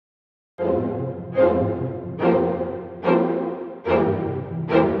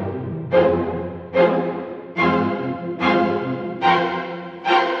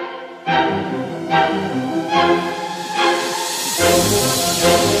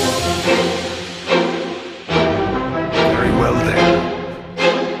Very well then.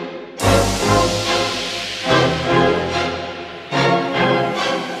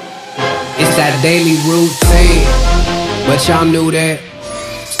 It's that daily routine, but y'all knew that.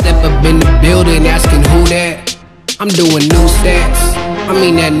 Step up in the building asking who that. I'm doing new stats, I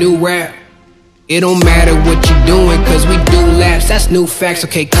mean that new rap. It don't matter what you doing, cause we do laps, that's new facts.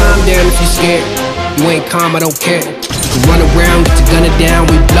 Okay, calm down if you're scared. You ain't calm, I don't care. You run around, get your gunner down,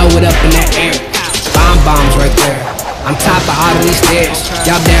 we blow it up in that air. Bombs right there, on top of all of these stairs.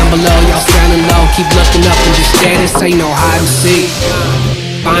 Y'all down below, y'all sounding low. Keep looking up and just stare, this ain't no hide and seek.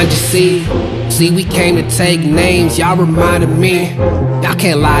 Find your seat. See, we came to take names, y'all reminded me. Y'all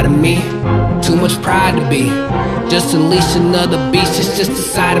can't lie to me, too much pride to be. Just unleash another beast, it's just a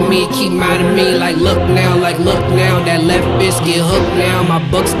side of me. Keep minding me, like look now, that left fist get hooked now. My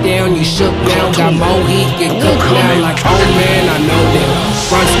buck's down, you shook now. Got more heat, get cooked now. Like oh man, I know them.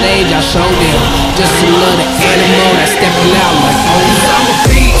 Front stage, I show them. Just another animal that's stepping out like oh I'm a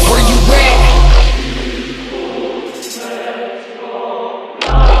beast, where you at?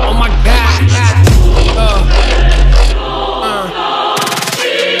 Oh my God.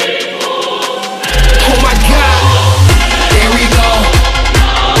 Oh my God. There we go.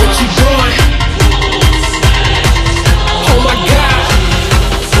 What you doing? Oh my God.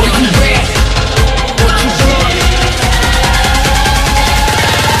 Where you at? What you doing?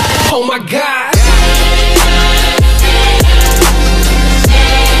 Oh my God.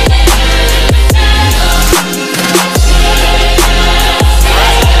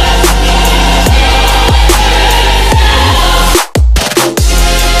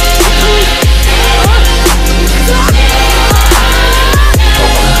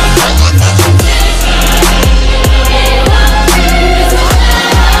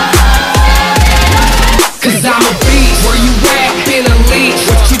 Cause I'm a beast, where you at? Been unleashed,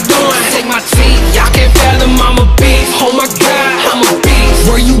 what you doing? Take my teeth, y'all can't fathom I'm a beast. Oh my God, I'm a beast,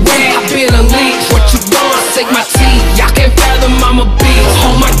 where you at? I've been unleashed, what you doing? Take my teeth, y'all can't fathom I'm a beast.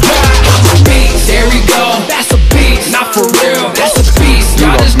 Oh my God, I'm a beast, there we go, that's a beast. Not for real, that's a beast.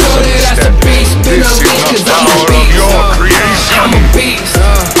 Y'all just know that that's a beast. Been unleashed cause I'm a beast. I'm a beast.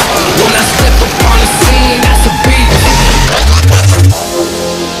 When I step upon the scene, that's a beast.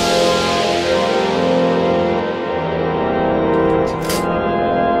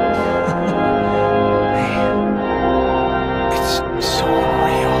 So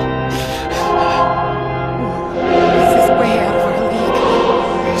real. This is way out of our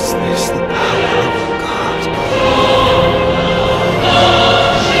league. Is this the power of God?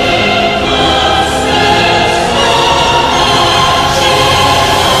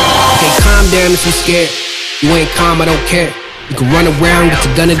 Okay, calm down if you're scared. You ain't calm, I don't care. You can run around, get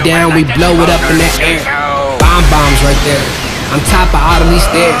your gunner down, we blow it up in that air. Bombs right there, on top of all of these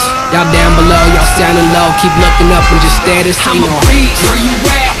stairs. Y'all down below, y'all sounding low. Keep looking up and just stare, this ain't no beast. Where you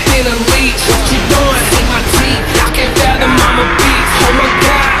at? Been unleashed, what you doing? Take my teeth, y'all can't fathom I'm a beast. Oh my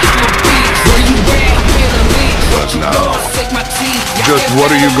God, I'm a beast. Where you at? Been unleashed, what you doing? Take my teeth, y'all Just can't what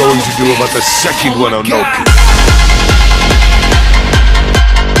are you fathom going I'm to a do beast. about the second one, Oh my Onoki?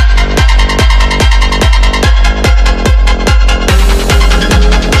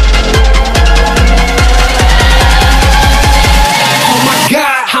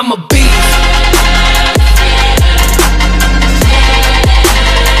 God. I'm a